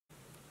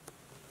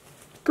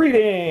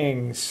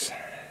Greetings!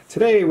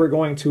 Today we're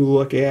going to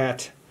look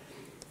at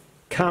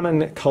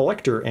common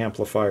collector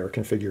amplifier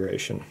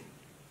configuration.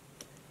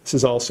 This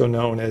is also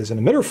known as an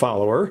emitter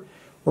follower,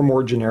 or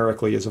more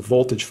generically as a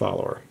voltage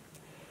follower.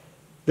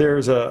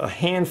 There's a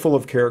handful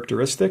of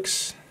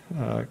characteristics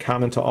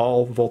common to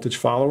all voltage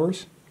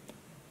followers.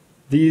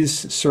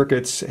 These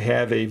circuits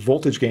have a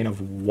voltage gain of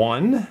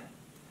 1,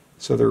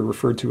 so they're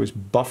referred to as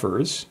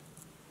buffers.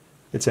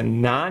 It's a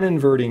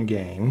non-inverting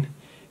gain.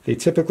 They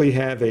typically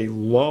have a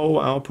low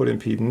output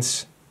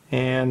impedance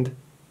and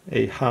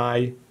a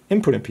high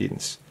input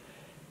impedance.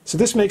 So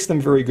this makes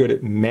them very good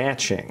at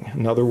matching.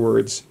 In other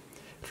words,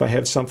 if I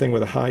have something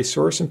with a high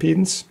source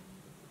impedance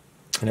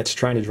and it's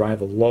trying to drive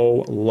a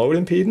low load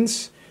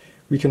impedance,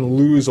 we can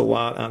lose a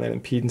lot on that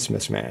impedance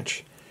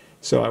mismatch.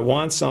 So I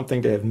want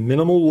something to have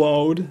minimal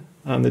load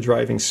on the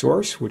driving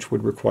source, which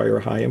would require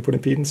a high input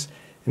impedance.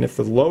 And if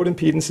the load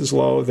impedance is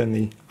low, then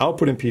the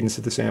output impedance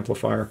of this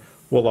amplifier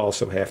will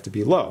also have to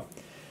be low.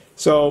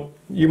 So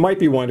you might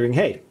be wondering,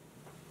 hey,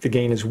 the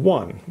gain is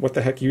 1. What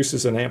the heck use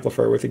is an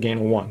amplifier with a gain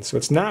of 1? So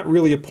it's not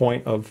really a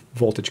point of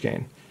voltage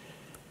gain.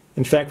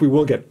 In fact, we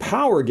will get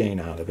power gain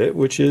out of it,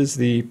 which is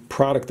the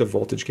product of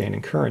voltage gain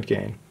and current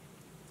gain.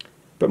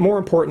 But more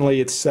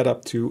importantly, it's set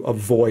up to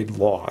avoid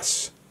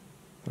loss.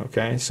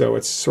 Okay, so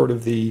it's sort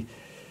of the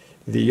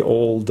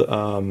old,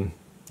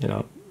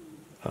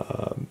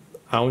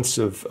 ounce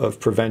of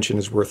prevention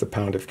is worth a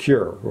pound of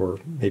cure, or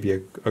maybe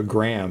a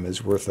gram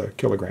is worth a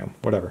kilogram,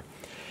 whatever.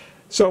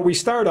 So we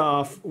start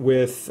off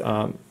with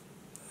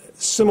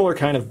similar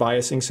kind of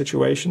biasing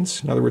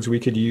situations. In other words, we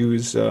could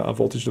use a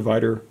voltage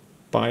divider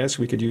bias.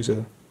 We could use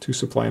a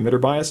two-supply emitter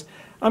bias.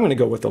 I'm going to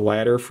go with the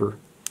latter for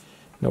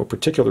no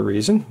particular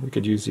reason. We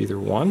could use either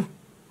one.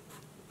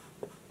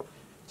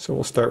 So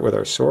we'll start with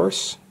our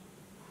source.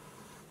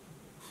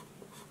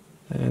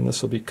 And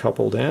this will be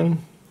coupled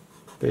in.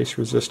 Base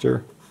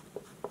resistor.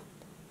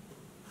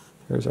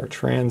 Here's our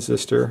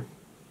transistor.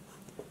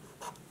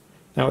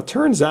 Now it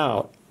turns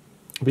out,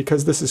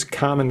 because this is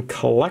common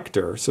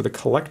collector, so the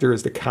collector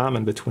is the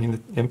common between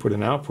the input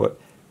and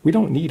output, we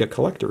don't need a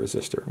collector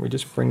resistor. We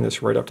just bring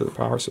this right up to the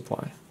power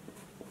supply.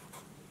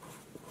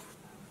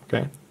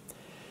 Okay?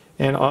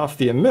 And off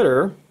the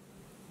emitter,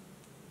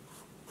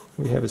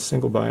 we have a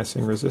single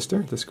biasing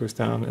resistor. This goes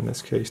down, in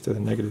this case, to the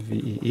negative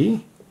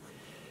VEE.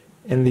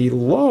 And the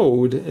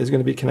load is going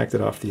to be connected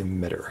off the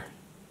emitter.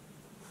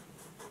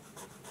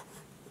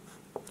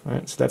 All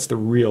right, so that's the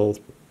real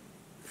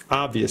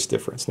obvious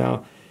difference.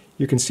 Now,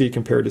 you can see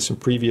compared to some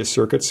previous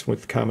circuits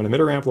with common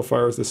emitter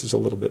amplifiers, this is a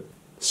little bit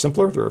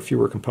simpler. There are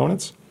fewer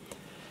components.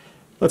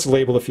 Let's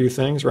label a few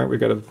things, right? We've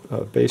got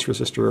a base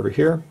resistor over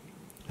here,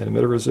 an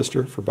emitter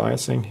resistor for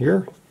biasing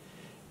here,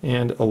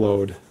 and a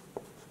load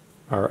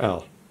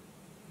RL.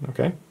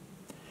 Okay?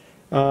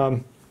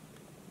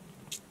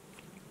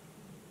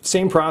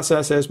 Same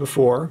process as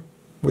before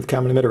with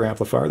common emitter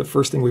amplifier. The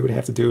first thing we would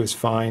have to do is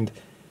find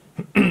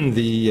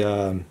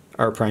the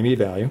R prime E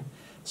value.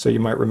 So you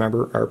might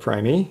remember R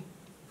prime E,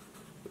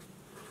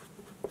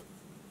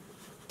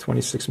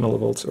 26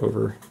 millivolts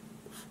over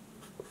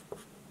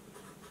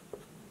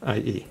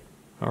IE.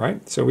 All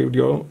right, so we would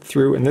go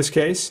through, in this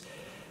case,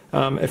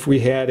 if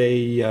we had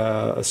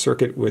a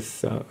circuit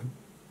with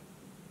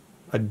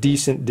a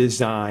decent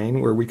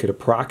design where we could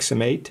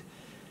approximate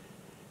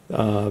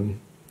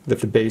that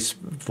the base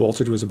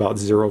voltage was about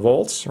 0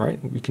 volts,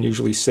 right? We can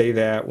usually say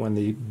that when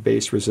the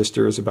base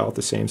resistor is about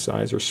the same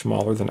size or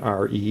smaller than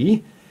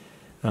RE.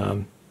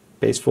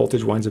 Base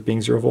voltage winds up being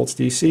 0 volts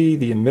DC.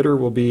 The emitter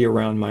will be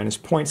around minus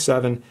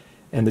 0.7,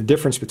 and the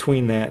difference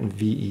between that and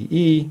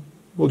VEE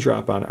will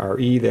drop on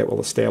RE. That will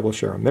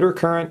establish our emitter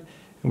current,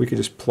 and we could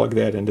just plug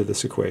that into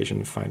this equation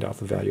and find out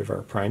the value of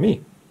R prime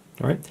E.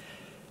 All right?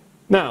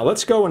 Now,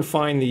 let's go and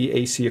find the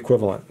AC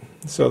equivalent.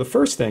 So the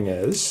first thing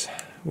is,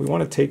 we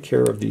want to take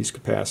care of these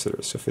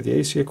capacitors. So for the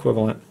AC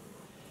equivalent,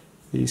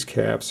 these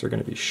caps are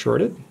going to be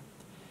shorted.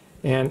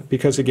 And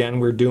because, again,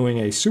 we're doing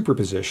a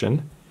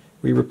superposition,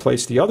 we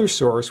replace the other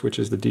source, which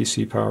is the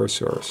DC power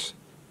source,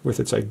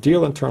 with its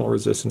ideal internal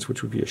resistance,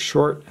 which would be a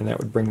short, and that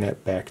would bring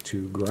that back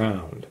to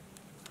ground.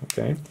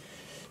 Okay?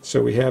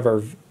 So we have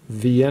our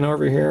VN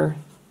over here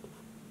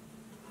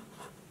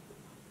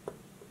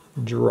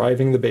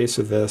driving the base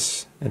of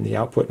this, and the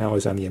output now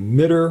is on the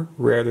emitter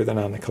rather than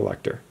on the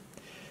collector.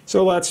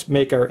 So let's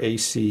make our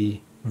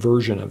AC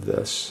version of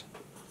this,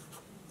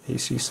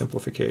 AC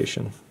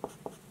simplification.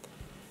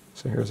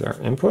 So here's our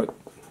input.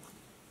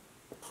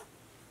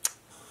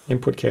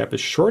 Input cap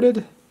is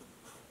shorted.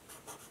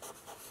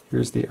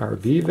 Here's the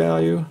RB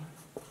value.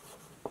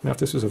 Now if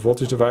this was a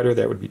voltage divider,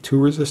 that would be 2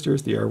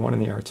 resistors, the R1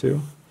 and the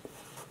R2.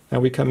 Now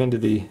we come into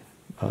the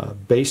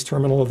base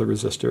terminal of the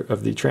resistor,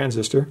 of the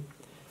transistor.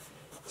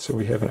 So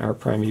we have an R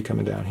prime E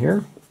coming down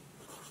here.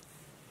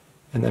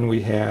 And then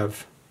we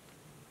have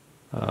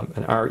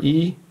an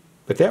RE,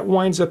 but that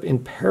winds up in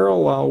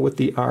parallel with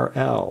the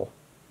RL.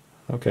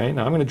 Okay,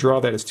 now I'm going to draw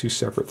that as two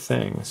separate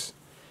things.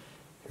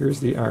 Here's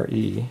the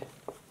RE,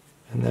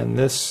 and then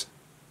this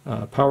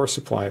power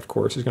supply, of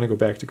course, is going to go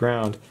back to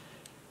ground.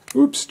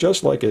 Oops,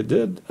 just like it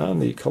did on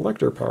the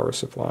collector power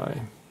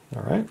supply.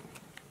 All right.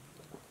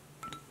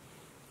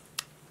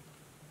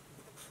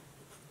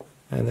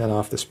 And then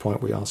off this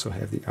point we also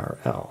have the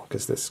RL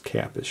because this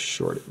cap is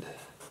shorted.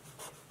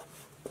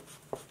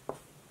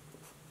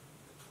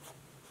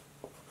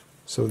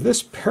 So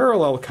this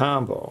parallel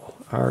combo,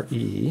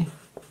 RE,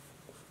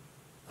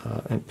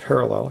 and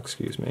parallel,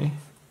 excuse me,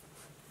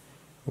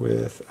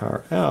 with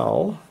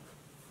RL,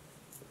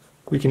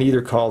 we can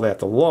either call that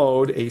the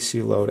load,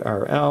 AC load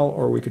RL,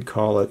 or we could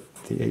call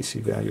it the AC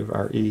value of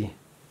RE,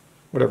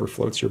 whatever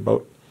floats your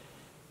boat.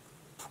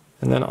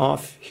 And then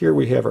off here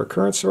we have our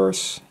current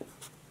source,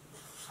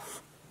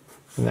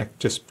 and that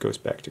just goes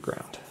back to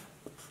ground.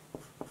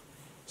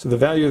 So the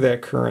value of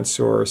that current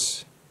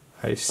source,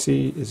 IC,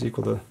 is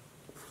equal to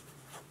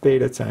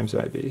beta times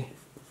IB.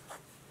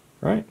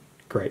 Right?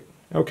 Great.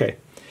 Okay.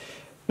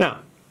 Now,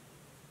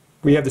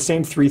 we have the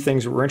same three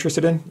things that we're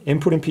interested in: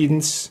 input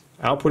impedance,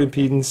 output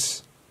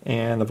impedance,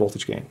 and the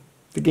voltage gain.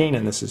 The gain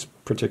in this is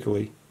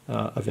particularly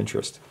of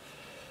interest.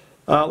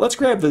 Let's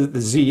grab the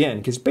Zn,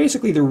 because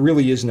basically there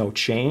really is no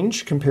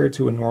change compared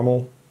to a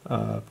normal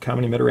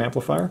common emitter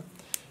amplifier.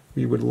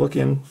 We would look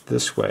in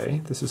this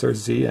way. This is our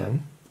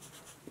Zn.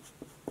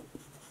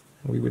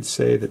 We would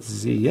say that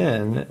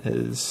Zn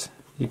is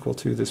equal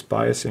to this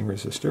biasing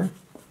resistor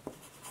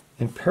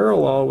in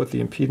parallel with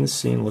the impedance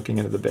seen looking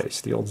into the base,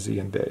 the old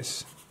Zn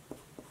base.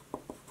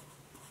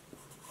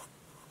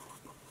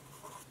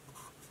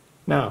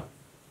 Now,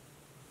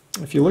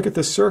 if you look at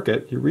this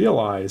circuit, you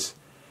realize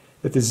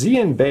that the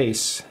Zn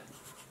base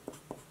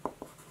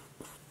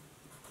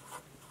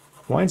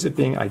winds up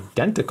being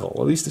identical,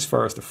 at least as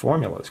far as the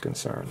formula is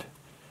concerned,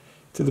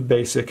 to the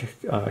basic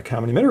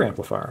common emitter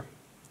amplifier.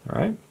 All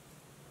right?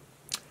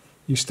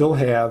 You still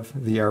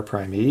have the R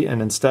prime E,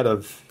 and instead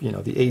of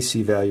the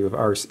AC value of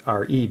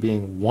RE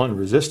being one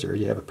resistor,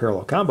 you have a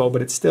parallel combo,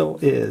 but it still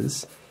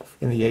is,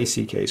 in the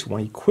AC case,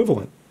 one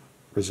equivalent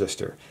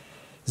resistor.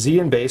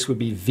 Zn base would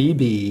be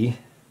VB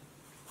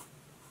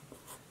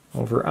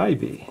over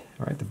IB,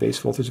 right? The base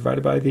voltage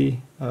divided by the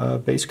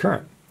base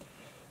current.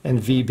 And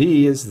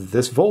VB is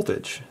this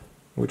voltage,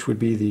 which would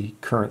be the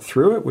current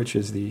through it, which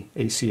is the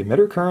AC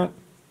emitter current,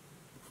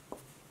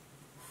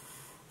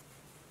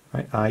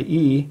 right?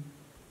 IE,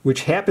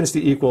 which happens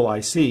to equal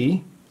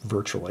IC,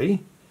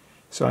 virtually.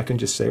 So I can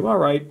just say, well, all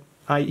right,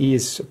 IE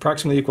is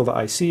approximately equal to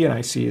IC, and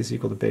IC is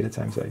equal to beta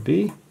times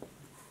IB.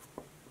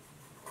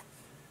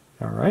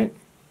 All right.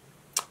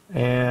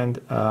 And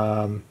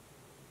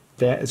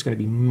that is going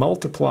to be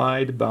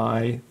multiplied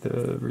by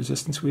the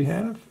resistance we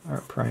have,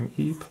 R prime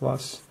E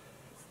plus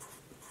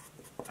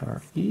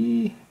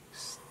RE.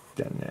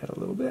 Extend that a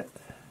little bit.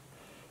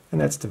 And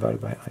that's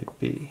divided by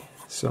IB.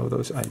 So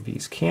those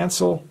IBs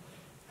cancel.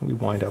 And we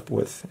wind up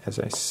with, as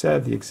I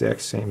said, the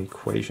exact same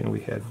equation we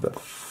had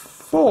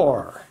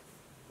before.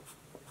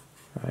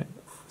 Right?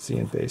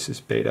 Zn base is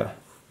beta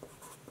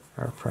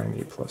R prime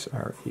E plus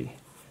RE.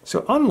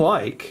 So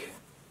unlike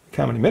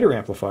common emitter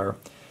amplifier,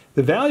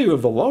 the value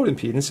of the load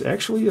impedance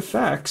actually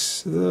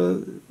affects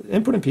the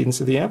input impedance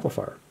of the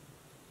amplifier.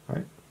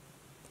 Right?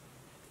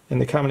 In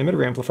the common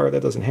emitter amplifier,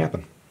 that doesn't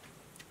happen.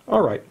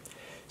 All right,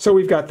 so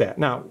we've got that.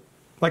 Now,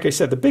 like I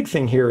said, the big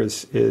thing here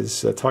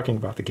is talking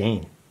about the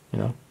gain.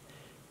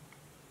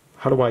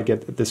 How do I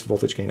get this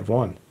voltage gain of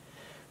 1?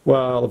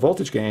 Well, the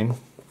voltage gain,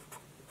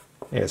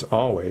 as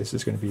always,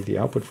 is going to be the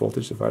output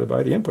voltage divided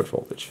by the input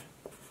voltage.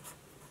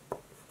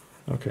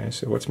 Okay,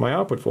 so what's my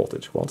output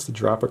voltage? Well, it's the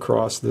drop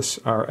across this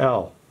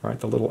RL, right,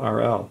 the little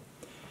RL.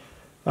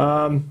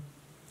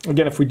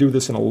 Again, if we do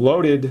this in a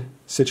loaded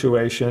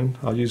situation,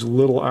 I'll use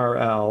little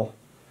RL,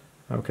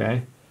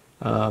 okay?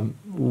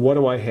 What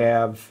do I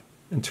have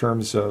in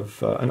terms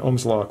of an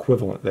Ohm's law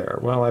equivalent there?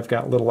 Well, I've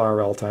got little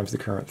RL times the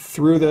current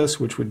through this,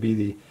 which would be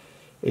the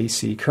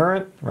AC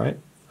current, right?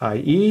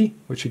 IE,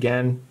 which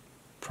again,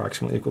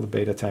 approximately equal to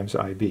beta times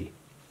IB.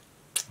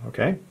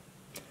 Okay?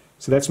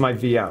 So that's my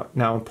V out.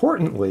 Now,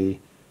 importantly,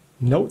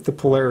 note the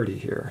polarity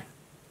here.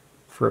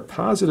 For a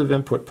positive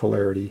input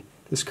polarity,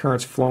 this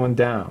current's flowing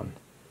down.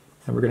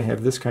 And we're going to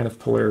have this kind of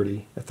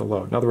polarity at the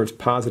load. In other words,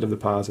 positive to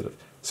positive.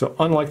 So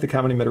unlike the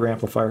common emitter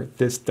amplifier,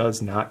 this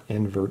does not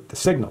invert the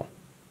signal,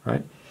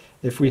 right?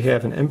 If we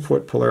have an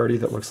input polarity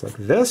that looks like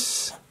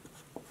this,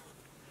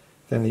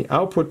 then the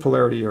output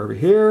polarity over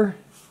here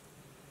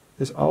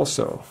is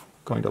also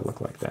going to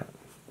look like that.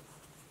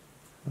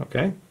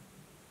 Okay?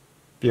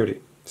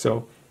 Beauty.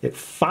 So it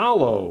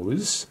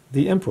follows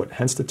the input,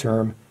 hence the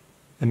term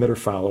emitter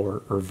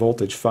follower or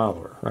voltage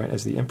follower, right?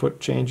 As the input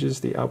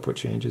changes, the output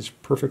changes,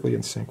 perfectly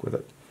in sync with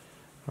it.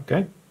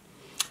 Okay?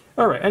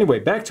 All right, anyway,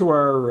 back to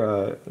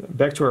our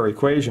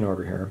equation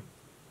over here.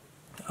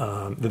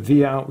 The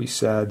V out, we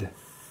said,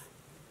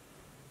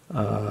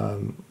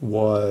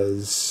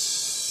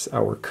 was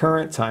our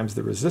current times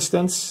the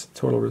resistance,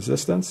 total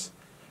resistance.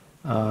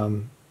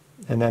 And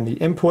then the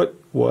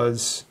input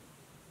was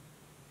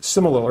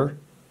similar.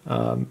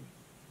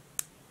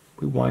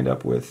 We wind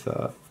up with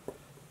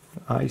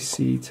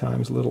IC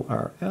times little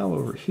RL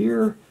over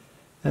here,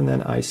 and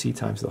then IC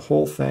times the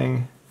whole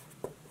thing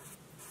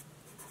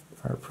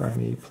R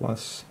prime E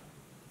plus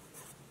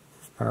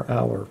RL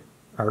or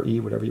RE,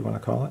 whatever you want to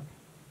call it.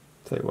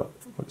 Tell you what,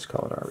 we'll just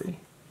call it RE.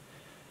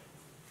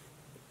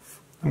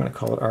 I'm going to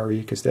call it RE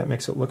because that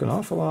makes it look an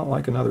awful lot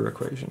like another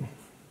equation.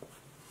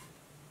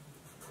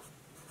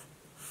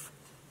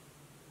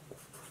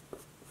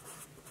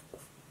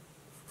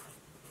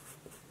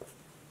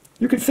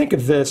 You could think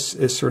of this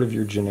as sort of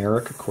your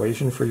generic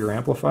equation for your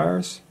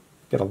amplifiers.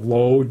 You got a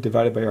load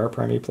divided by R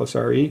prime E plus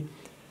RE.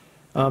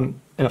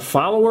 And a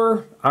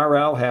follower,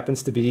 RL,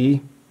 happens to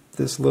be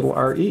this little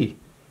RE.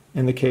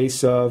 In the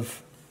case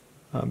of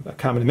a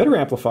common emitter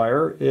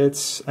amplifier,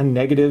 it's a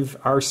negative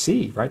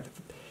RC, right?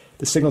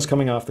 The signal's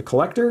coming off the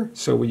collector,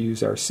 so we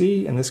use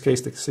RC. In this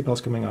case, the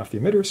signal's coming off the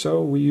emitter,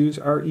 so we use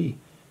RE.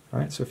 All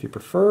right, so if you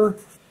prefer,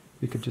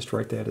 we could just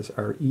write that as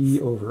RE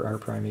over R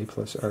prime E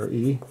plus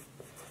RE.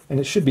 And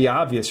it should be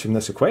obvious from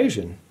this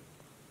equation,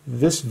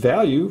 this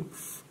value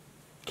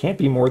can't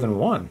be more than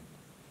 1,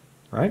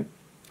 right?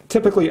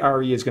 Typically,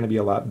 RE is going to be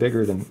a lot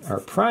bigger than R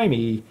prime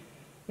E,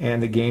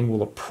 and the gain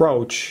will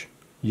approach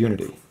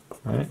unity,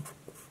 right?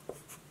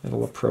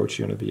 It'll approach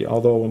unity,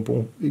 although it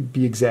won't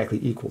be exactly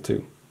equal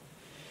to.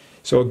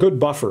 So a good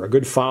buffer, a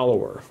good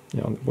follower,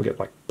 we'll get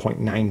like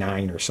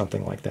 0.99 or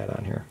something like that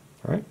on here,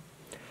 all right?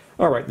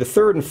 All right, the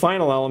third and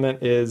final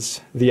element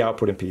is the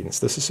output impedance.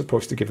 This is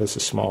supposed to give us a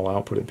small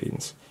output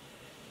impedance.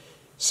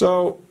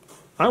 So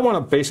I want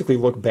to basically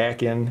look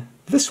back in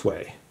this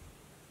way.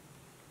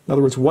 In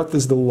other words, what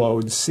does the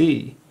load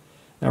see?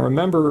 Now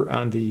remember,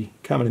 on the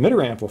common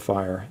emitter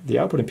amplifier, the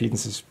output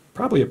impedance is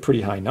probably a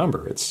pretty high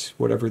number. It's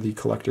whatever the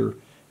collector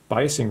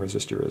biasing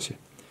resistor is.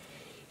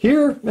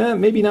 Here,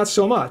 maybe not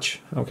so much,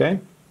 okay?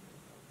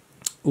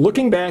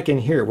 Looking back in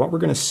here, what we're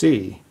going to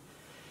see,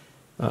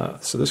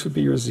 so this would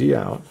be your Z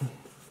out,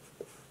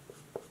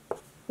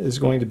 is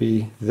going to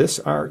be this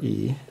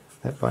RE,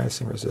 that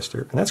biasing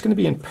resistor, and that's going to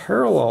be in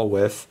parallel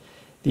with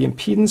the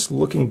impedance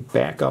looking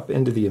back up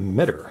into the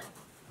emitter,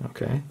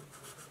 okay?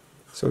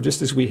 So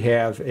just as we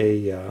have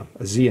a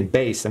Z in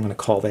base, I'm going to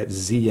call that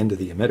Z into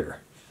the emitter.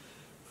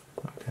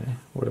 Okay,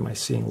 what am I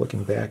seeing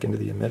looking back into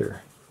the emitter?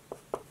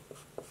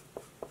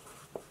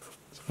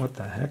 So what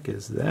the heck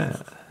is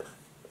that?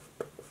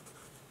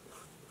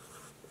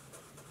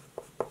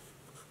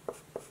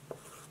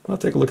 I'll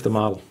take a look at the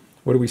model.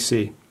 What do we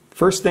see?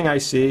 First thing I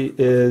see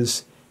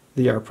is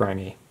the R prime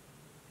E.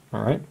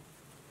 All right.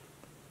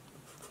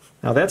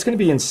 Now that's going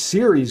to be in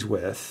series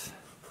with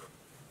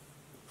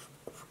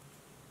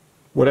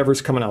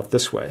whatever's coming out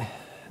this way.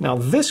 Now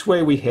this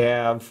way we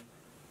have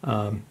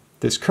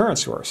this current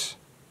source,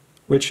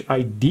 which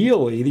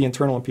ideally the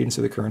internal impedance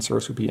of the current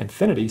source would be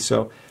infinity,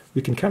 so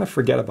we can kind of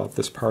forget about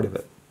this part of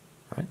it,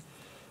 right?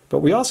 But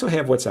we also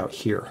have what's out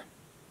here,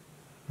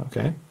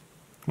 okay?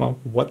 Well,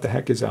 what the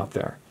heck is out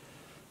there?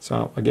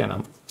 So again,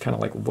 I'm kind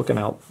of like looking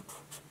out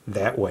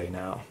that way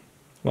now.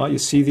 Well, you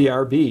see the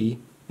RB,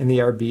 and the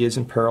RB is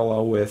in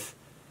parallel with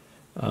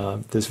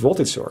this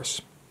voltage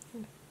source.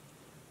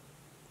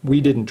 We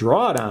didn't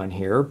draw it on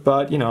here,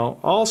 but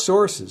all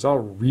sources, all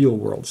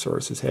real-world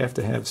sources, have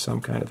to have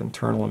some kind of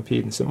internal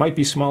impedance. It might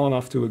be small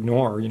enough to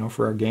ignore,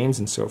 for our gains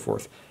and so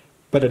forth,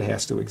 but it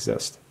has to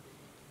exist.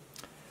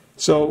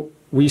 So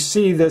we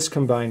see this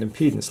combined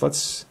impedance.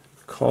 Let's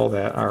call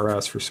that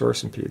RS for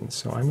source impedance.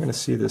 So I'm going to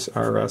see this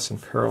RS in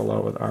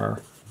parallel with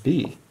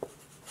RB.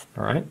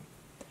 All right?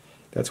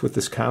 That's what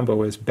this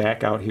combo is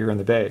back out here in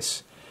the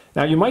base.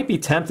 Now you might be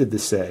tempted to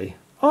say,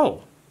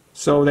 oh,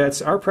 so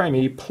that's R prime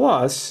E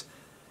plus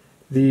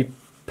the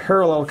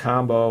parallel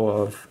combo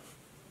of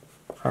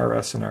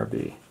RS and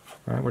RB,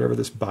 right? Whatever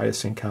this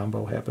biasing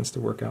combo happens to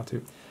work out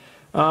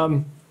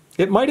to.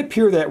 It might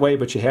appear that way,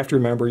 but you have to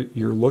remember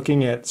you're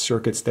looking at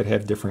circuits that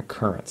have different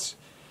currents.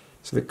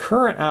 So the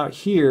current out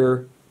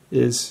here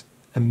is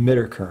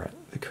emitter current.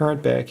 The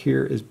current back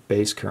here is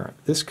base current.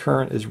 This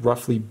current is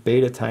roughly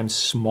beta times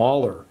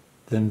smaller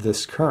than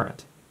this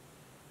current.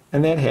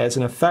 And that has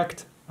an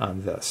effect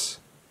on this,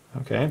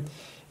 okay?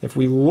 If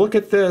we look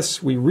at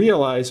this, we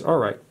realize, all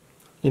right,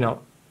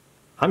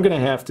 I'm going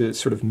to have to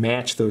sort of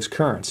match those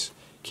currents,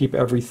 keep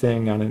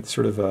everything on a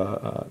sort of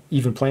a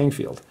even playing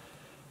field.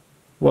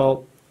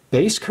 Well,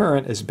 base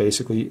current is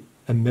basically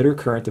emitter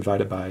current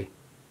divided by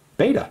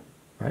beta,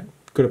 right?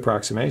 Good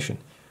approximation,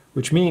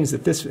 which means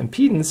that this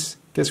impedance,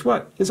 guess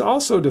what, is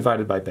also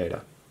divided by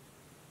beta.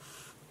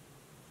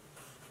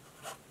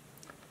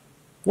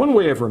 One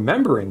way of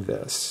remembering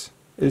this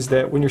is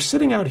that when you're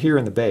sitting out here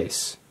in the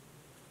base,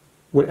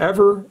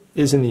 whatever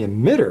is in the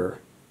emitter,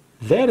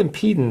 that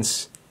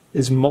impedance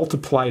is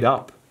multiplied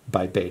up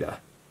by beta,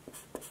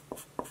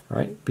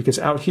 right? Because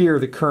out here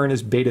the current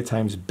is beta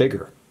times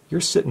bigger. You're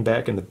sitting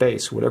back in the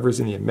base, whatever's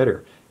in the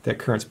emitter, that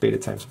current's beta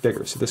times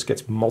bigger, so this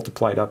gets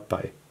multiplied up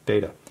by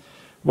beta.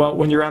 Well,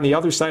 when you're on the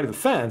other side of the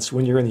fence,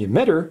 when you're in the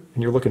emitter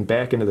and you're looking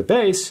back into the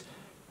base,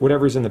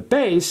 whatever's in the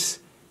base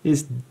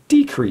is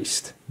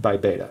decreased by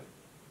beta,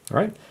 all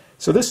right?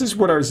 So this is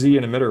what our Z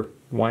in emitter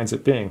winds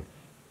up being.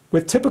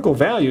 With typical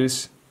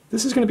values,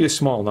 this is going to be a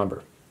small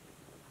number,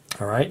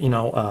 all right?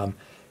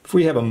 If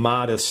we have a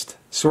modest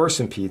source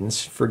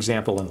impedance, for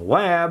example, in the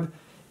lab,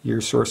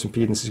 your source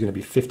impedance is going to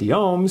be 50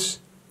 ohms.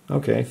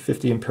 Okay,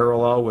 50 in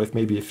parallel with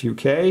maybe a few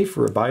K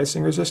for a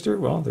biasing resistor.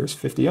 Well, there's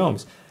 50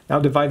 ohms. Now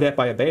divide that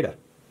by a beta.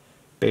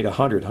 Beta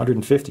 100,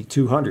 150,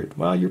 200.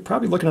 Well, you're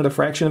probably looking at a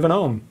fraction of an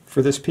ohm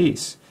for this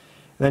piece.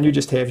 And then you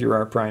just have your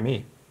R prime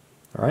E.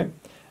 All right.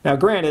 Now,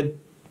 granted,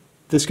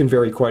 this can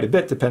vary quite a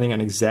bit depending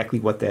on exactly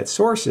what that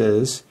source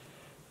is,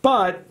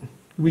 but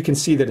we can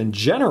see that in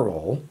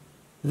general,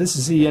 this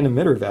Zn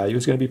emitter value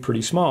is going to be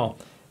pretty small,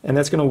 and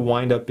that's going to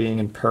wind up being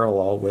in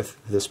parallel with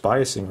this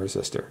biasing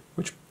resistor,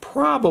 which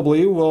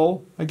probably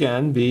will,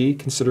 again, be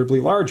considerably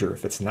larger.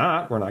 If it's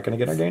not, we're not going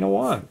to get our gain of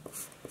 1.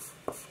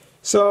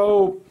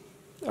 So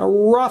a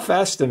rough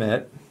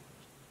estimate,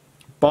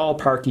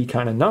 ballparky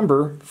kind of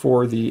number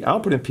for the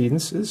output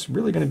impedance is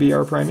really going to be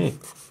R prime E,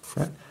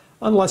 right?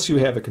 Unless you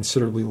have a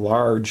considerably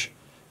large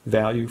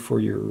value for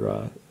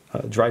your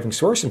driving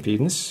source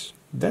impedance,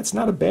 that's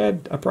not a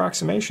bad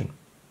approximation.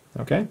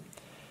 Okay?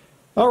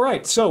 All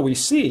right, so we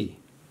see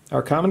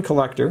our common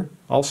collector,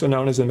 also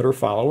known as emitter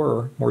follower,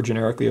 or more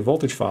generically a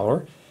voltage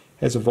follower,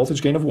 has a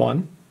voltage gain of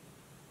 1.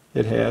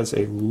 It has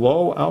a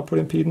low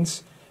output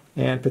impedance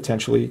and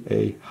potentially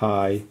a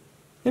high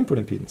input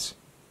impedance.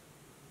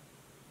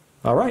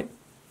 All right.